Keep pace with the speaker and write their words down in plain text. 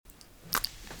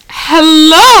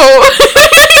Hello!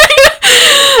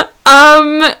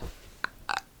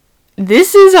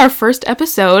 This is our first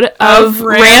episode of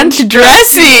Ranch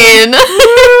Dressing.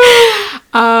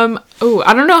 I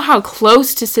don't know how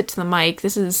close to sit to the mic.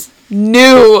 This is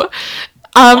new.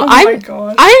 Oh my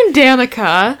god. I'm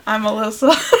Danica. I'm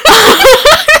Alyssa.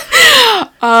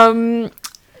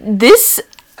 This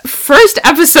first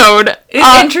episode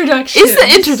is introduction. It's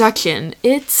the introduction.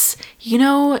 It's,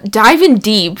 diving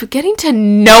deep, getting to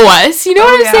know us. You know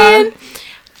what I'm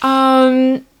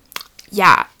saying?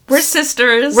 Yeah. We're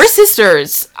sisters.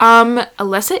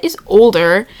 Alyssa is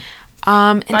older.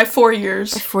 By 4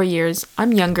 years. By 4 years.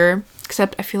 I'm younger,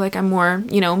 except I feel like I'm more,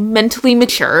 mentally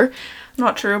mature.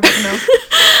 Not true, but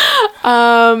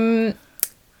no.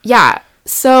 Yeah.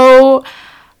 So,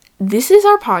 this is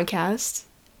our podcast.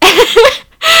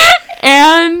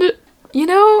 And,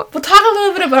 we'll talk a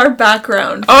little bit about our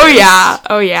background. Oh, yeah.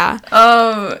 Yeah.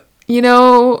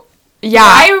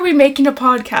 Why are we making a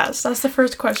podcast? That's the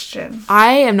first question.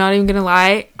 I am not even gonna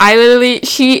lie.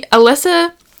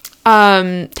 Alyssa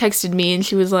texted me and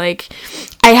she was like,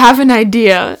 I have an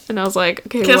idea. And I was like,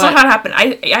 okay, what? That's not how it happened.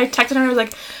 I texted her and I was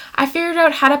like, I figured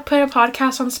out how to put a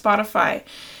podcast on Spotify.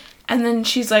 And then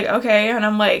she's like, okay. And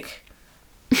I'm like,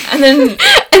 and then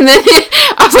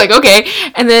I was like, okay.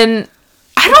 And then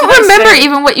I don't remember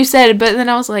even what you said, but then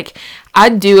I was like,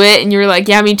 I'd do it. And you were like,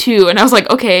 yeah, me too. And I was like,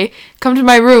 okay, come to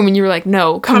my room. And you were like,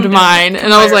 no, come to mine.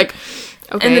 And I was like,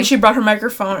 okay. And then she brought her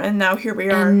microphone, and now here we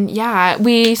are. And yeah,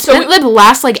 we spent the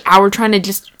last hour trying to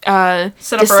just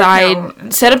set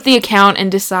up the account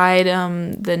and decide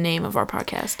the name of our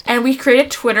podcast. And we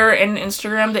created Twitter and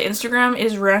Instagram. The Instagram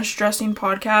is Ranch Dressing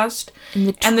Podcast,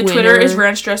 and the Twitter is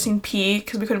Ranch Dressing P,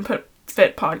 because we couldn't fit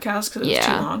podcast because it's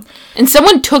too long. And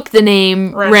someone took the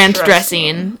name Ranch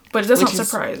Dressing, but that's not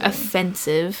surprising.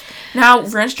 Offensive. Now,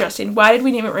 Ranch Dressing. Why did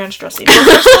we name it Ranch Dressing? Well,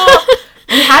 first of all,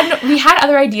 we had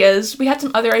other ideas. We had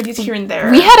some other ideas here and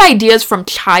there. We had ideas from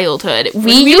childhood.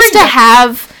 We used to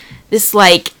have this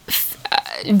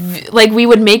we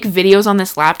would make videos on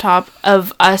this laptop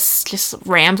of us just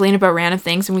rambling about random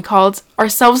things, and we called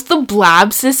ourselves the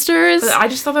Blab Sisters. But I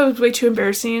just thought that was way too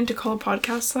embarrassing to call a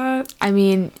podcast that. I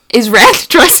mean, is ranch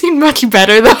dressing much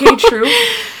better though? Okay, true.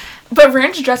 But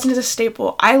ranch dressing is a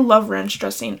staple. I love ranch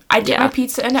dressing. I dip my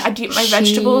pizza in it. I dip my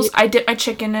vegetables. I dip my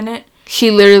chicken in it. She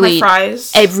literally, my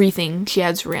fries. Everything, she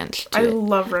adds ranch to it.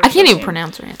 Love ranch. I can't even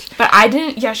pronounce ranch. But I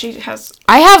didn't, she has.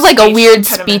 I have a weird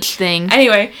speech thing.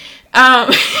 Anyway,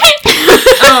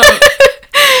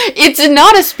 it's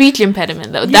not a speech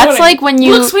impediment though. That's when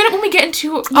you. We'll explain it when we get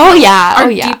into our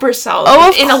deeper selves.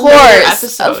 Oh, in a later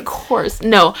episode. Of course.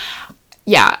 No.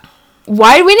 Yeah.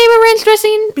 Why did we name it ranch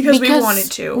dressing? Because we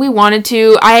wanted to. We wanted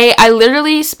to. I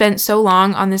literally spent so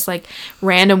long on this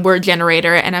random word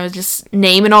generator, and I was just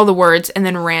naming all the words, and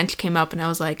then ranch came up, and I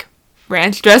was like,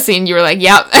 ranch dressing. You were like,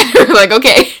 yep. And we were like,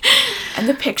 okay. And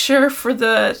the picture for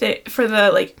the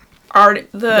art,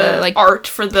 art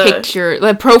for the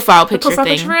picture, profile picture thing.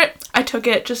 Picture for it, I took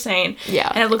it, just saying. Yeah.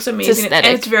 And it looks amazing. And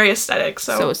it's very aesthetic.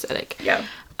 So aesthetic. Yeah.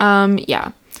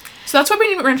 Yeah. So that's why we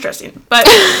named it ranch dressing. But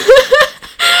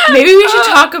maybe we should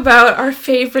talk about our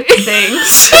favorite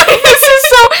things.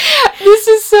 This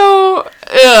is so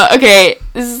okay.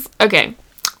 Okay.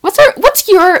 What's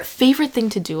your favorite thing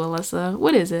to do, Alyssa?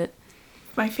 What is it?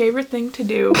 My favorite thing to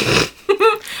do.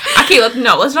 Okay, let's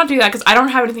not do that, because I don't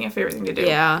have anything a favorite thing to do.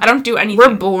 Yeah. I don't do anything.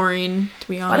 We're boring, to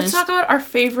be honest. Let's talk about our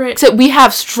favorite. Except we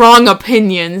have strong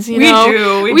opinions, you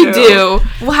know? We do.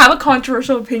 We'll have a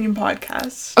controversial opinion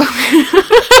podcast.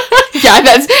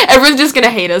 Yeah, everyone's just gonna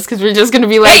hate us, because we're just gonna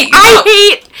be like, I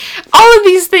hate all of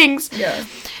these things. Yeah.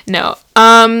 No.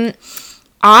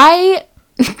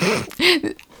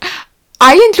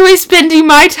 I enjoy spending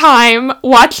my time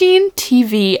watching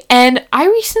TV, and I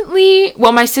recently,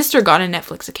 my sister got a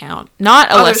Netflix account. Not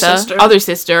Alyssa. Other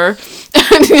sister.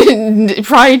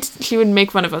 Probably she would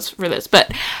make fun of us for this, but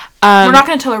we're not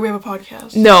going to tell her we have a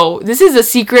podcast. No, this is a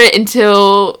secret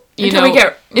until we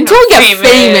get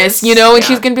famous, and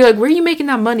she's going to be like, where are you making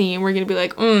that money? And we're going to be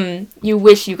like, you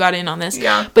wish you got in on this.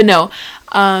 Yeah. But no.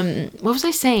 What was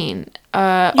I saying?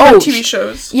 TV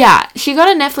shows. Yeah, she got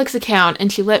a Netflix account,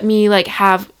 and she let me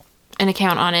have an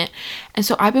account on it, and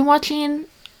so I've been watching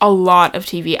a lot of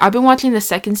TV. I've been watching the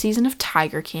second season of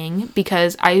Tiger King,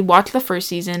 because I watched the first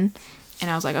season, and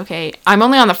I was like, okay, I'm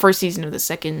only on the first episode of the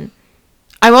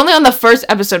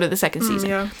second season.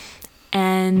 Yeah.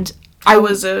 And how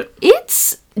was it?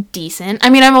 It's decent. I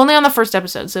mean, I'm only on the first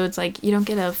episode, so it's you don't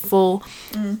get a full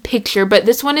picture, but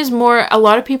this one is more, a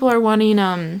lot of people are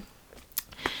wanting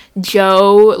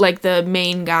Joe, like the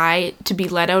main guy, to be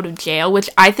let out of jail, which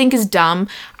I think is dumb.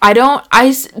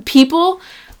 People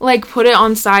like, put it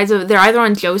on sides of... They're either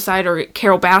on Joe's side or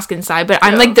Carol Baskin's side, but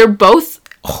I'm like, they're both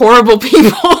horrible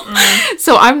people.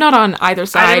 So I'm not on either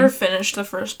side. I never finished the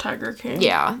first Tiger King.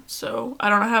 Yeah. So I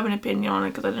don't have an opinion on it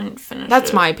because I didn't finish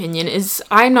That's my opinion, is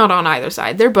I'm not on either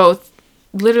side. They're both...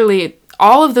 Literally,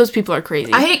 all of those people are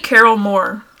crazy. I hate Carol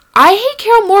more. I hate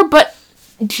Carol more, but...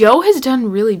 Joe has done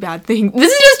really bad things.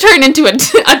 This is just turned into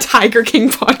a Tiger King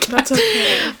podcast. That's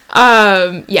okay.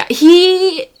 Yeah,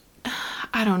 he...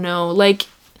 I don't know, like,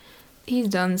 he's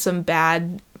done some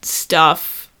bad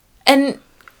stuff. And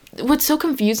what's so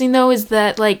confusing, though, is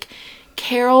that, like,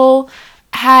 Carol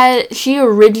she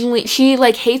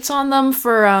hates on them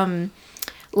for,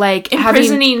 like,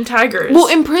 imprisoning tigers. Well,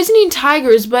 imprisoning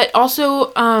tigers, but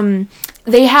also,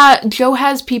 Joe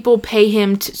has people pay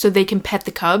him so they can pet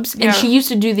the cubs, and she used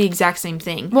to do the exact same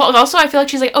thing. Well, also, I feel like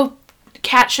she's like, oh,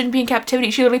 cats shouldn't be in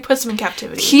captivity. She literally puts them in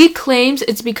captivity. She claims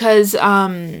it's because,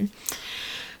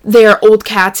 they're old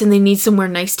cats and they need somewhere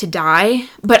nice to die.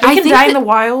 But I think die in the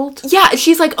wild. Yeah,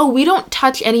 she's like, oh, we don't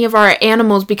touch any of our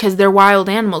animals because they're wild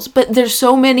animals. But there's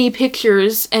so many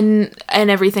pictures and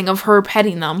everything of her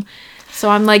petting them. So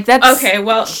I'm like, that's... Okay,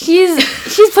 well... She's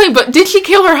playing, but did she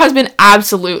kill her husband?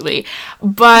 Absolutely.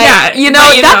 But, yeah,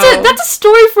 that's a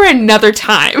story for another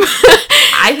time.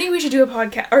 I think we should do a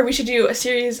podcast, or we should do a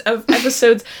series of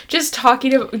episodes just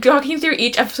talking through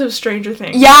each episode of Stranger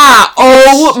Things. Yeah,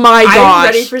 oh my gosh. I'm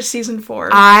ready for season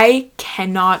 4. I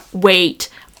cannot wait.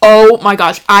 Oh my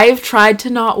gosh. I've tried to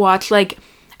not watch, like...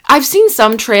 I've seen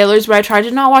some trailers, but I tried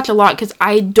to not watch a lot because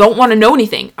I don't want to know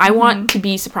anything. I want to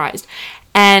be surprised.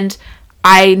 And...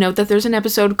 I know that there's an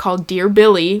episode called Dear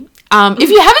Billy. If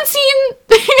you haven't seen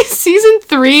season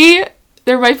 3,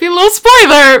 there might be a little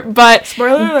spoiler, but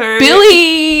spoiler alert.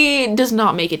 Billy does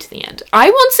not make it to the end. I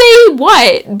won't say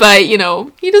what, but, you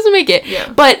know, he doesn't make it.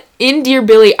 Yeah. But in Dear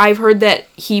Billy, I've heard that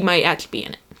he might actually be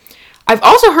in it. I've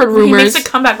also heard rumors... He makes a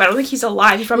comeback, but I don't think he's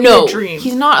alive. He's probably in a dream.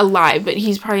 He's not alive, but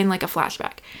he's probably in, like, a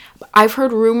flashback. I've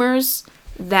heard rumors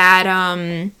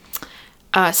that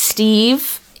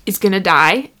Steve... is gonna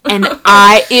die, and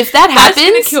if that happens,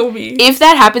 that's gonna kill me. If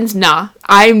that happens, nuh-uh.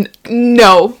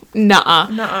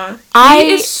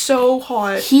 He is so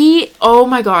hot. Oh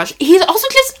my gosh, he's also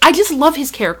I just love his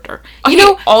character. Okay, you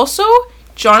know, also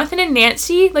Jonathan and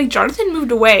Nancy, like Jonathan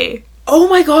moved away. Oh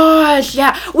my gosh,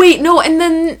 yeah. Wait, no, and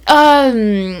then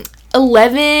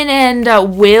 11 and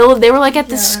Will, they were like at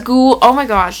the school. Oh my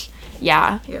gosh,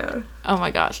 yeah. Oh my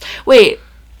gosh, wait.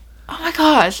 Oh my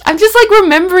gosh, I'm just, like,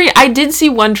 remembering, I did see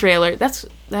one trailer, that's,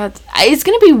 it's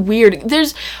gonna be weird.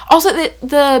 There's also,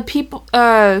 the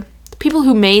people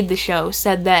who made the show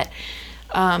said that,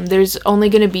 there's only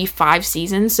gonna be 5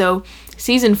 seasons, so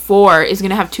season 4 is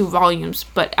gonna have 2 volumes,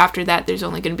 but after that, there's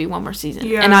only gonna be 1 more season.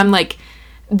 Yeah. And I'm like,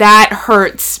 that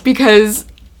hurts, because,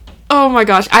 oh my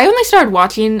gosh, I only started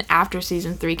watching after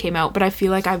season 3 came out, but I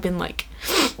feel like I've been, like,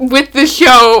 with the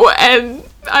show, and...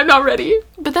 I'm not ready.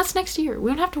 But that's next year.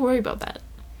 We don't have to worry about that.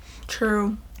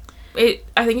 True. I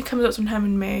think it comes out sometime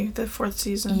in May, the 4th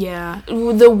season. Yeah.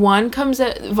 Volume 1 comes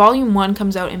out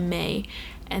in May.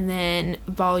 And then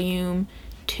volume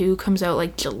 2 comes out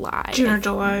like July. June or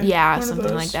July. Yeah,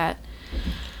 something like that.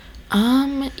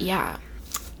 Yeah.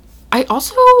 I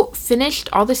also finished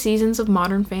all the seasons of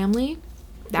Modern Family.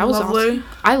 That was lovely.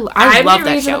 Awesome. I love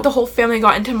that show. That the whole family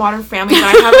got into Modern Family, but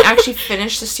I haven't actually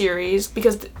finished the series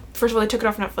because... First of all, they took it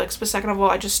off Netflix, but second of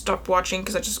all, I just stopped watching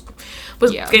because I just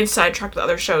was getting sidetracked with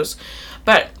other shows.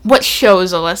 But what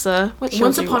shows, Alyssa? What shows?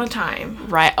 Once Upon a Time.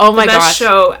 Right. Oh my gosh. The best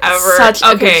show ever. Such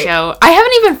a good show. I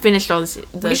haven't even finished all the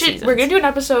seasons. We're gonna do an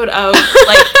episode of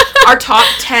like our top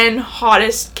 10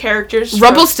 hottest characters.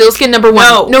 Rumpelstiltskin number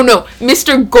 1. No.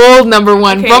 Mr. Gold number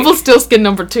 1. Okay. Rumpelstiltskin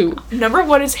number 2. Number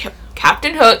 1 is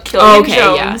Captain Hook. Killian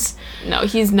Jones. Yeah. No,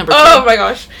 he's number 2. Oh my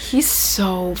gosh. He's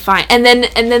so fine. And then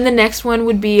the next one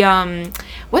would be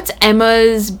what's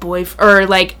Emma's boyfriend or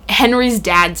like Henry's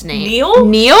dad's name?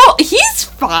 Neil? He's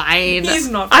fine. He's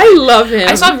not fine. I love him.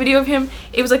 I saw a video of him.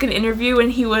 It was like an interview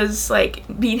and he was like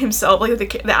being himself, like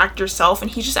the actor's self, and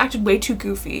he just acted way too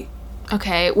goofy.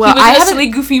 Okay, well, I have a silly,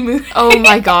 goofy mood. Oh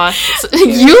my gosh,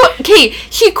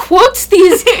 she quotes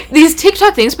these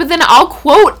TikTok things, but then I'll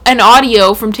quote an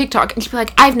audio from TikTok, and she'll be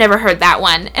like, "I've never heard that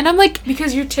one," and I'm like,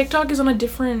 because your TikTok is on a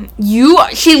different.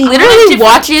 She literally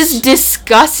watches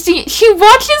disgusting. She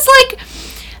watches like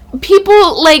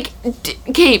people like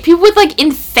people with like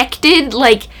infected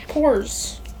like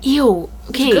pores. Ew.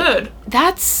 Okay, it's good.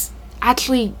 That's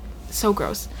actually so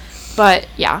gross, but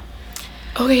yeah.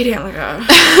 Okay,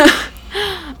 Danica.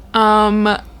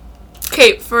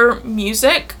 Okay, for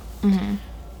music,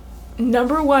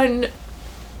 number 1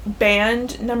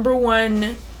 band, number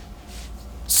 1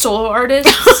 solo artist,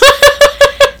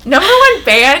 Number one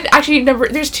band, actually,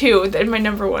 there's two in my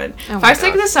number one. Oh 5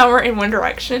 Seconds of Summer and One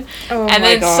Direction. Oh and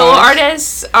my then solo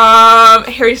artists,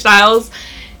 Harry Styles.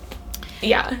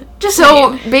 Yeah. Just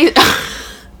so,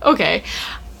 okay.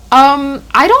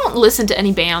 I don't listen to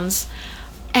any bands.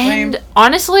 And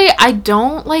honestly, I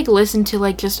don't, like, listen to,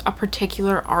 like, just a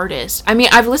particular artist. I mean,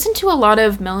 I've listened to a lot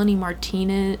of Melanie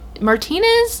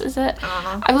Martinez? Is that? I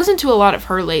don't know. I've listened to a lot of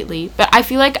her lately, but I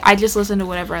feel like I just listen to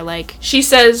whatever I like. She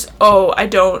says, I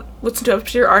don't listen to a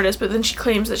particular artist, but then she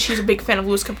claims that she's a big fan of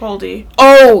Lewis Capaldi.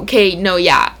 Oh, okay, no,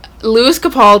 yeah. Lewis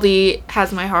Capaldi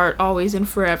has my heart always and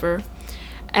forever.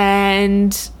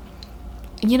 And,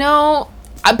 you know...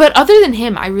 But other than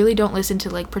him, I really don't listen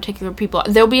to, like, particular people.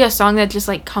 There'll be a song that just,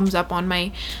 like, comes up on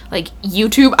my, like,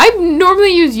 YouTube. I normally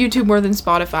use YouTube more than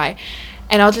Spotify.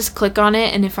 And I'll just click on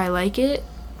it, and if I like it,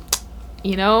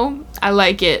 you know, I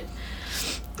like it.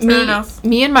 Fair enough.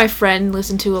 Me and my friend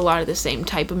listen to a lot of the same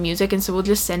type of music, and so we'll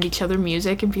just send each other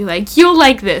music and be like, you'll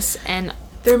like this. And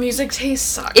their music taste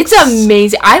sucks. It's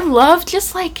amazing. I love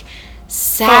just, like,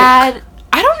 sad... Folk.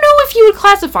 I don't know if you would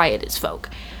classify it as folk.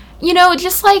 You know,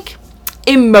 just, like...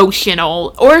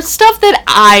 emotional or stuff that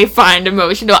I find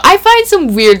emotional. I find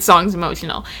some weird songs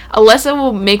emotional. Alessa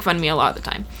will make fun of me a lot of the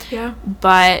time. Yeah.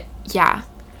 But yeah.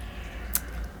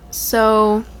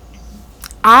 So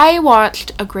I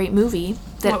watched a great movie.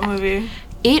 What movie?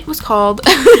 It was called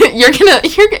okay.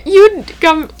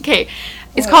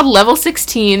 It's called Level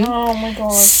 16. Oh my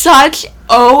gosh.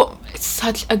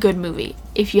 Such a good movie.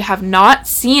 If you have not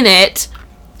seen it,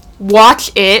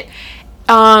 watch it.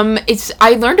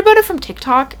 I learned about it from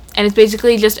TikTok, and it's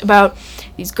basically just about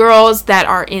these girls that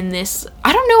are in this,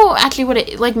 I don't know actually what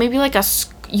it, like, maybe like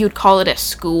you'd call it a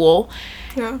school.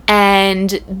 Yeah.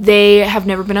 And they have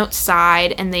never been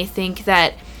outside, and they think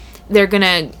that they're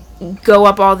gonna go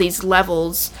up all these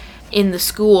levels in the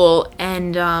school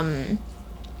and,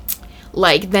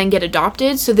 like, then get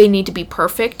adopted, so they need to be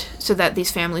perfect so that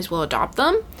these families will adopt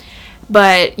them.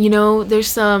 But, you know, there's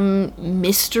some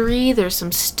mystery. There's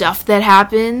some stuff that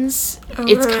happens.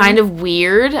 Okay. It's kind of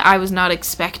weird. I was not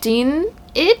expecting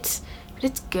it. But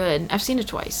it's good. I've seen it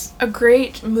twice. A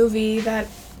great movie that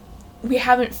we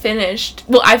haven't finished.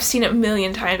 Well, I've seen it a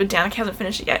million times, but Danica hasn't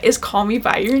finished it yet. Is Call Me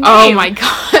By Your Name. Oh, my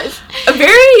God. A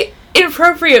very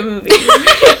inappropriate movie.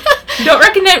 Don't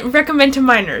recommend to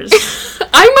minors.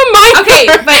 I'm a minor. Okay,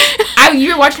 but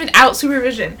you were watching without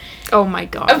supervision. Oh, my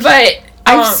God. But...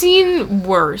 I've seen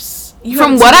worse.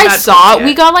 From what I saw,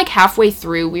 we got, like, halfway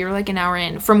through. We were, like, an hour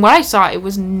in. From what I saw, it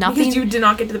was nothing. Because you did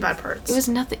not get to the bad parts. It was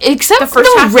nothing. Except for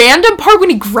the random part when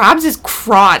he grabs his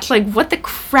crotch. Like, what the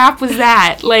crap was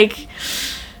that? Like,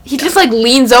 he just, like,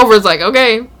 leans over. It's like,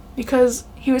 okay. Because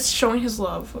he was showing his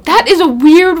love. Okay. That is a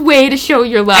weird way to show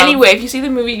your love. Anyway, if you see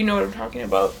the movie, you know what I'm talking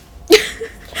about.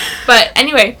 But,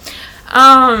 anyway.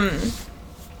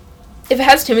 If it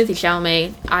has Timothée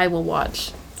Chalamet, I will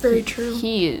watch. Very true.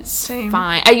 He is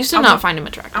fine. I used to not find him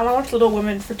attractive. I want to watch Little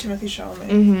Women for Timothée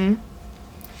Chalamet. Mm-hmm.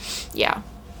 Yeah.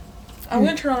 I'm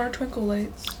going to turn on our twinkle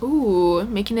lights. Ooh,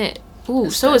 making it... Ooh,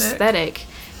 aesthetic. So aesthetic.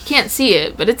 You can't see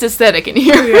it, but it's aesthetic in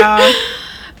here. Yeah.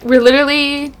 We're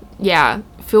literally,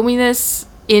 filming this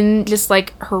in just,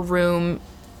 like, her room,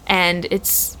 and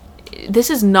this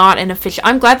is not an official...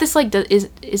 I'm glad this, like,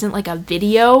 isn't, like, a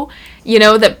video, you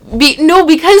know, because we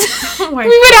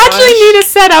would actually need a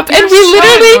setup, and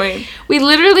we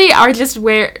literally are just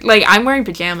I'm wearing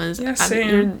pajamas. Yeah,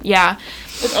 same. Yeah.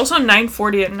 It's also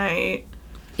 9:40 at night.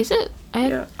 Is it?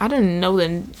 I didn't know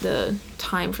the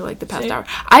time for, like, the past hour.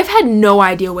 I've had no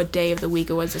idea what day of the week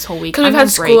it was this whole week. Because we've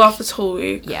had school off this whole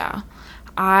week. Yeah.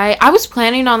 I was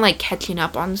planning on, like, catching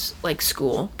up on, like,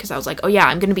 school, because I was like, oh, yeah,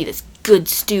 I'm going to be this good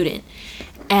student.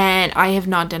 And I have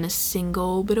not done a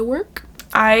single bit of work.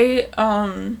 I've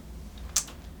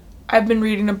been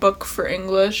reading a book for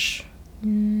English.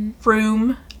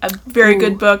 Room. A very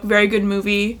good book. Very good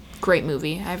movie. Great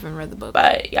movie. I haven't read the book.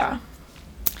 But, yeah.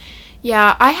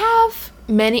 Yeah, I have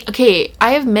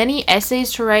many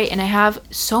essays to write, and I have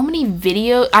so many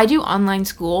videos. I do online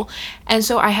school, and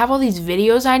so I have all these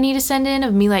videos I need to send in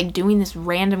of me, like, doing this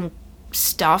random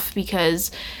stuff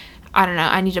because... I don't know,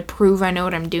 I need to prove I know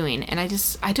what I'm doing, and I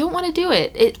don't want to do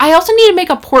it. I also need to make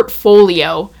a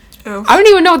portfolio. Oof. I don't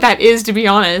even know what that is, to be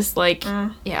honest. Like,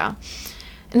 yeah.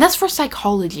 And that's for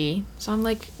psychology. So I'm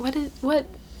like, what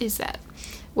is that?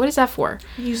 What is that for?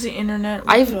 Use the internet.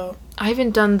 I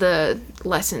haven't done the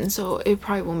lesson, so it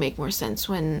probably will make more sense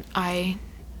when I,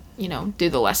 do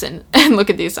the lesson and look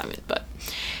at the assignment. But,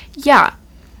 yeah.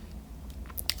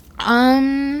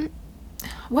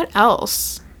 What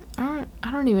else? I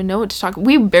don't even know what to talk.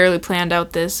 We barely planned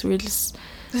out this. We were just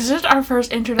This is our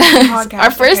first introduction podcast.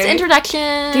 Our first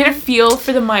introduction. To get a feel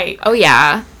for the mic. Oh,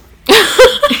 yeah.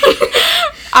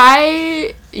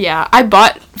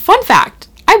 Fun fact,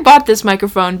 I bought this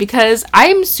microphone because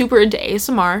I'm super into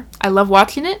ASMR. I love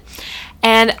watching it.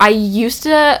 And I used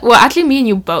to, well, actually me and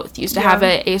you both used to have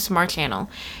an ASMR channel.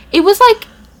 It was like,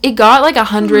 it got like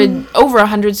over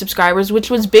 100 subscribers,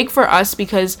 which was big for us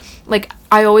because like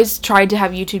I always tried to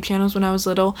have YouTube channels when I was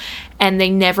little and they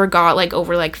never got like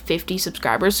over like 50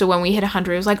 subscribers. So when we hit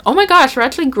 100, it was like, oh my gosh, we're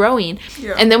actually growing.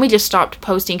 Yeah. And then we just stopped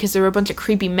posting because there were a bunch of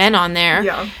creepy men on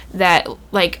there that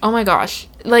like, oh my gosh.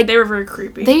 Like they were very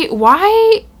creepy.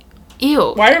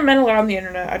 Ew. Why are men allowed on the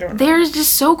internet? I don't know. They're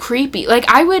just so creepy. Like,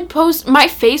 I would post... My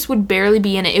face would barely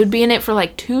be in it. It would be in it for,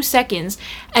 like, 2 seconds.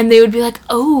 And they would be like,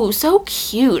 oh, so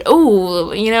cute.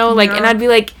 Oh, you know? Like, and I'd be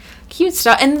like, cute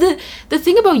stuff. And the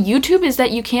thing about YouTube is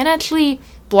that you can't actually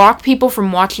block people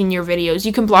from watching your videos.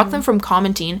 You can block them from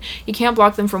commenting. You can't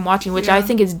block them from watching, which I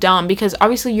think is dumb. Because,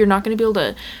 obviously, you're not going to be able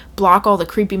to block all the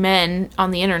creepy men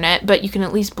on the internet. But you can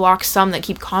at least block some that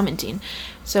keep commenting.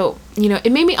 So, you know,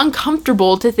 it made me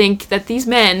uncomfortable to think that these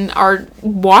men are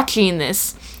watching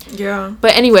this. Yeah.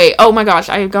 But anyway, oh my gosh,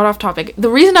 I got off topic. The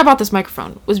reason I bought this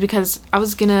microphone was because I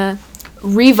was gonna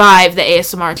revive the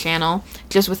ASMR channel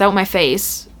just without my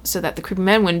face so that the creepy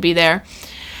men wouldn't be there.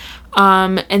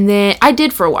 And then I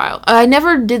did for a while. I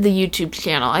never did the YouTube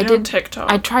channel. I did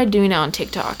TikTok. I tried doing it on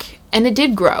TikTok and it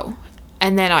did grow.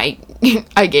 And then I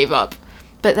gave up.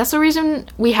 But that's the reason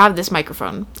we have this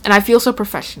microphone. And I feel so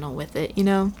professional with it, you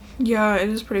know? Yeah, it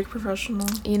is pretty professional.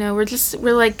 You know, we're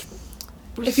like...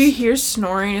 If you hear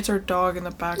snoring, it's our dog in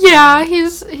the background. Yeah,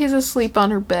 he's asleep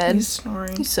on her bed. He's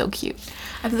snoring. He's so cute.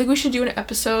 I think we should do an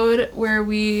episode where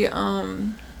we,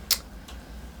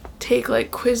 take, like,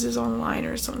 quizzes online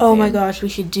or something. Oh my gosh, we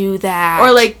should do that.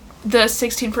 Or, like, the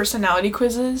 16 personality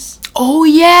quizzes. Oh,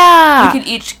 yeah! We could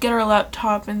each get our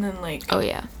laptop and then, like... Oh,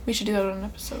 yeah. We should do that on an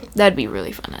episode. That'd be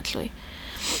really fun, actually.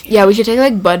 Yeah, we should take,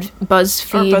 like,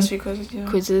 BuzzFeed... Or BuzzFeed quizzes, yeah.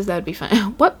 Quizzes, that'd be fun.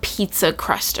 What pizza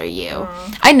crust are you?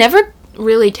 I never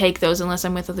really take those unless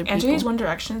I'm with other people. Angela's One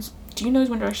Direction. Do you know his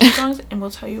One Direction songs? And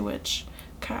we'll tell you which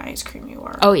kind of ice cream you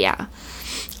are. Oh, yeah.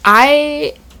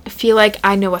 I feel like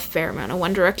I know a fair amount of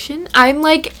One Direction. I'm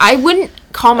like, I wouldn't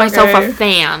call myself a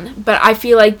fan, but I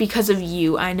feel like because of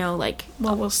you, I know, like...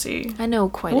 Well, we'll see. I know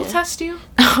quite We'll test you.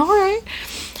 Alright.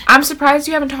 I'm surprised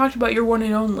you haven't talked about your one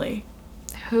and only.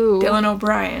 Who? Dylan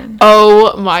O'Brien.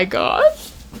 Oh my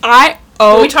gosh.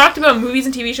 We talked about movies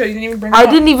and TV shows. You didn't even bring him up.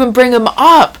 I didn't even bring him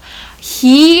up.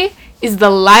 He is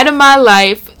the light of my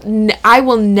life. I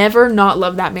will never not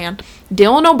love that man.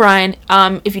 Dylan O'Brien,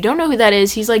 if you don't know who that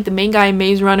is, he's like the main guy in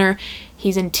Maze Runner.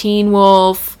 He's in Teen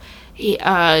Wolf.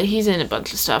 He's in a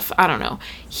bunch of stuff. I don't know.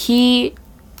 He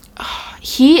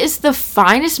is the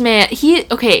finest man.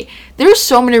 There's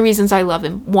so many reasons I love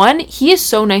him. 1, he is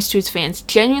so nice to his fans.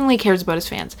 Genuinely cares about his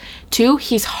fans. 2,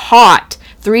 he's hot.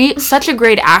 3, such a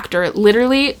great actor.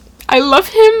 Literally, I love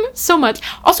him so much.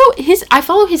 Also, I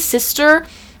follow his sister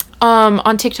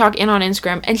on TikTok and on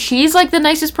Instagram, and she's like the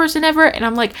nicest person ever, and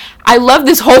I'm like, I love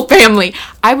this whole family.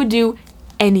 I would do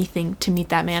anything to meet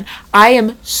that man. I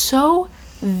am so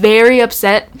very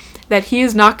upset that he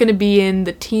is not going to be in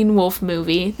the Teen Wolf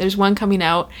movie. There's one coming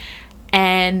out,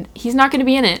 and he's not going to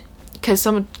be in it because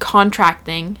some contract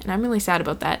thing, and I'm really sad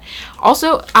about that.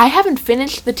 Also, I haven't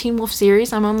finished the Teen Wolf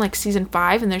series. I'm on like season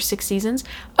 5, and there's 6 seasons.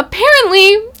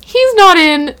 Apparently, he's not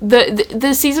in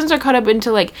the seasons are cut up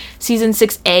into like season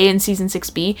 6A and season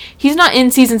 6B. He's not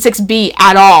in season 6B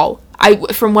at all.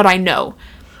 From what I know,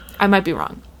 I might be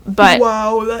wrong, but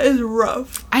wow, that is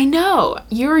rough. I know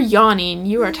you're yawning.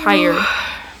 You are tired.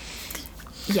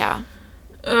 Yeah.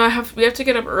 We have to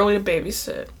get up early to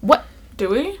babysit. What? Do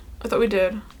we? I thought we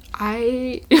did.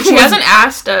 She hasn't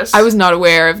asked us. I was not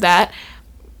aware of that.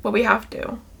 But we have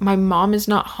to. My mom is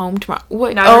not home tomorrow.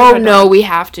 What? Oh, no, we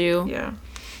have to. Yeah.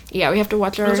 Yeah, we have to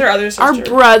watch our... Who's our other sister? Our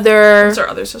brother. Who's our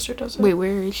other sister does it? Wait,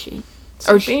 where is she?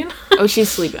 Sleeping? Oh, she's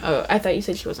sleeping. Oh, I thought you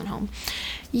said she wasn't home.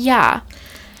 Yeah.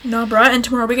 No, bruh, and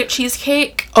tomorrow we get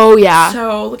cheesecake. Oh, yeah.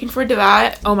 So, looking forward to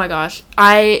that. Oh, my gosh.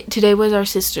 Today was our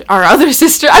other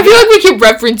sister. I feel like we keep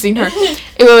referencing her.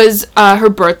 It was her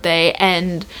birthday,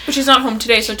 and... But she's not home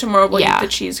today, so tomorrow we'll eat the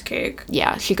cheesecake.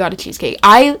 Yeah, she got a cheesecake.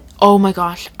 Oh, my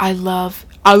gosh. I love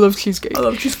cheesecake. I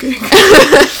love cheesecake.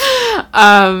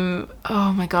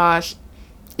 Oh, my gosh.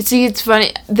 See, it's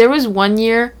funny. There was one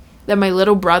year that my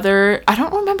little brother, I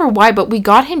don't remember why, but we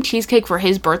got him cheesecake for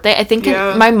his birthday. I think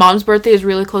my mom's birthday is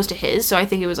really close to his, so I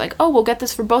think it was like, oh, we'll get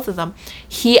this for both of them.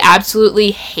 He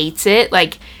absolutely hates it.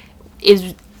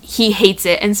 He hates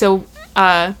it. And so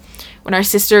when our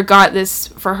sister got this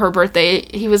for her birthday,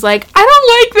 he was like, I don't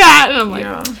like that. And I'm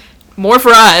like, more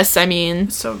for us. I mean.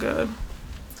 It's so good.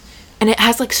 And it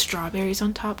has, like, strawberries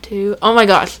on top, too. Oh, my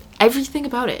gosh. Everything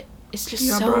about it. It's just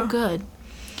so good.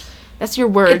 That's your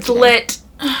word. It's lit.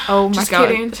 Oh, my just God.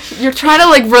 Kidding. You're trying to,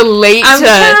 like, relate I'm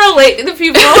trying to relate to the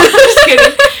people. I'm just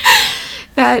kidding.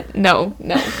 No.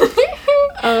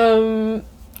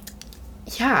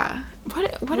 Yeah.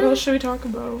 What else should we talk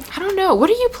about? I don't know. What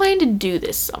are you planning to do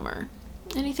this summer?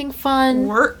 Anything fun?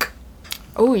 Work.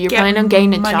 Oh, you're planning on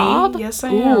getting a job? Yes, I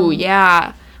am. Ooh,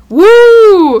 yeah.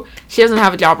 Woo! She doesn't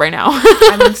have a job right now.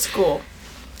 I'm in school.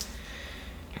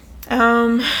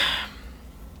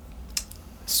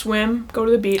 Swim. Go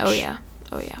to the beach. Oh, yeah.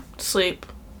 Sleep.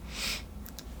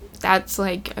 That's,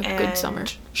 like, a good summer.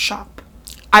 Shop.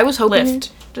 I was hoping...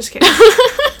 Lift. Just kidding.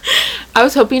 I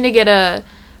was hoping to get a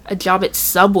job at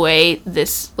Subway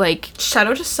this, like... Shout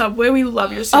out to Subway. We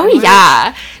love your sandwich. Oh,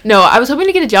 yeah. No, I was hoping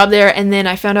to get a job there, and then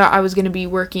I found out I was going to be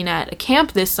working at a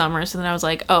camp this summer, so then I was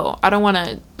like, oh, I don't want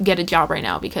to get a job right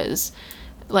now because,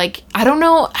 like, I don't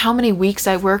know how many weeks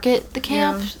I work at the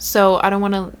camp, so I don't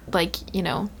want to, like, you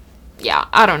know... Yeah,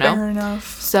 I don't know. Fair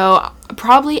enough. So,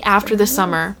 probably after the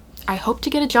summer... I hope to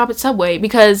get a job at Subway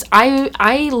because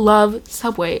I love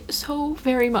Subway so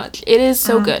very much. It is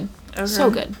so good. Okay. So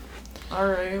good. All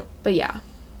right. But yeah.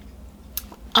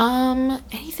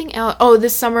 Anything else? Oh,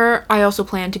 this summer I also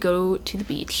plan to go to the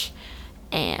beach.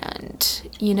 And,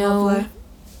 you know, lovely.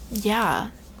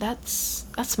 Yeah,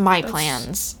 that's my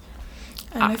plans.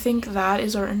 And I think that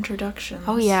is our introduction.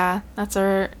 Oh yeah, that's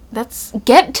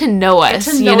get to know us.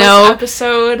 Get to know us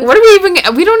episode. What are we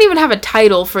even? We don't even have a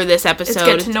title for this episode.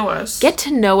 It's get to know us. Get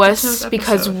to know us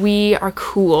because we are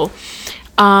cool.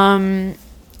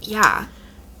 Yeah.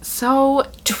 So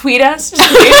tweet us.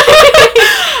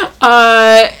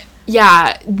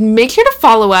 Yeah. Make sure to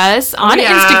follow us on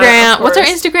Instagram. What's our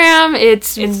Instagram?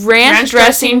 It's Ranch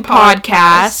Dressing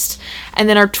Podcast. And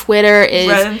then our Twitter is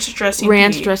Ranch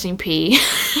Dressing P.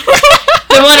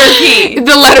 The letter P.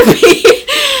 The letter P.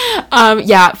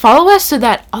 Yeah, follow us so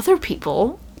that other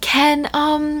people can,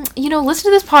 listen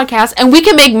to this podcast and we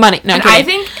can make money. No,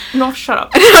 shut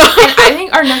up. And I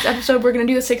think our next episode we're gonna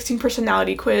do the 16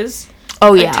 personality quiz.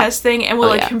 Oh yeah. Test thing, and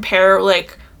we'll compare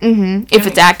like. Mm-hmm. If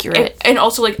it's accurate. And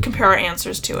also like compare our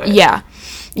answers to it. Yeah.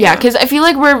 Yeah, because I feel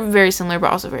like we're very similar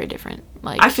but also very different.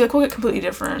 Like I feel like we'll get completely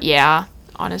different. Yeah.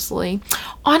 Honestly,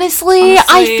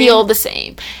 I feel the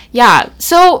same. Yeah.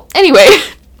 So, anyway,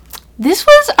 this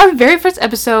was our very first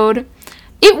episode.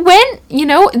 It went,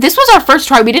 this was our first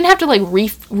try. We didn't have to, like,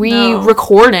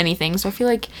 re-record anything. So, I feel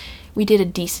like we did a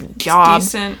decent job.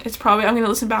 It's probably, I'm going to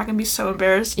listen back and be so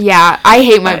embarrassed. Yeah. I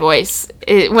hate my voice.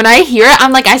 When I hear it,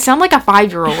 I'm like, I sound like a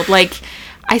 5-year-old. Like,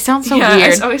 I sound so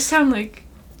weird. I always sound, like,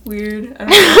 weird. I don't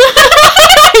know.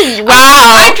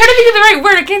 Wow. I'm trying to think of the right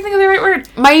word. I can't think of the right word.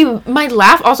 My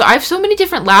laugh also, I have so many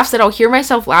different laughs that I'll hear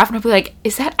myself laugh and I'll be like,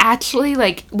 is that actually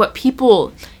like what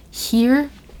people hear?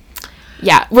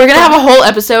 Yeah, we're gonna have a whole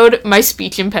episode, my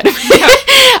speech impediment.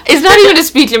 It's not even a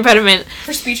speech impediment.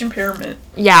 For speech impairment.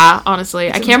 Yeah,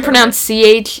 honestly. I can't pronounce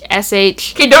CH,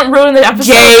 SH. Okay, don't ruin the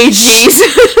episode.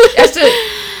 JGs. That's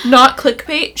not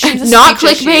clickbait. She's a not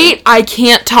clickbait. Issue. I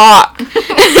can't talk.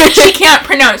 She can't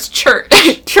pronounce church.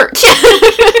 Church.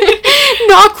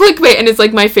 Not clickbait. And it's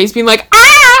like my face being like,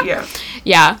 ah! Yeah.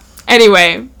 Yeah.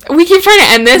 Anyway, we keep trying to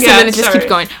end this and then it just keeps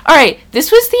going. Alright,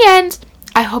 this was the end.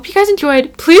 I hope you guys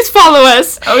enjoyed. Please follow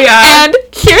us. Oh, yeah. And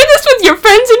share this with your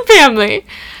friends and family.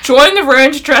 Join the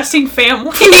ranch dressing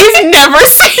family. Please never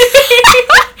say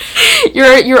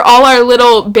You're all our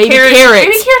little baby carrots.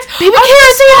 Baby carrots. Baby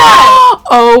carrots. Yeah.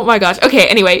 Oh my gosh. Okay,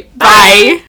 anyway. Bye.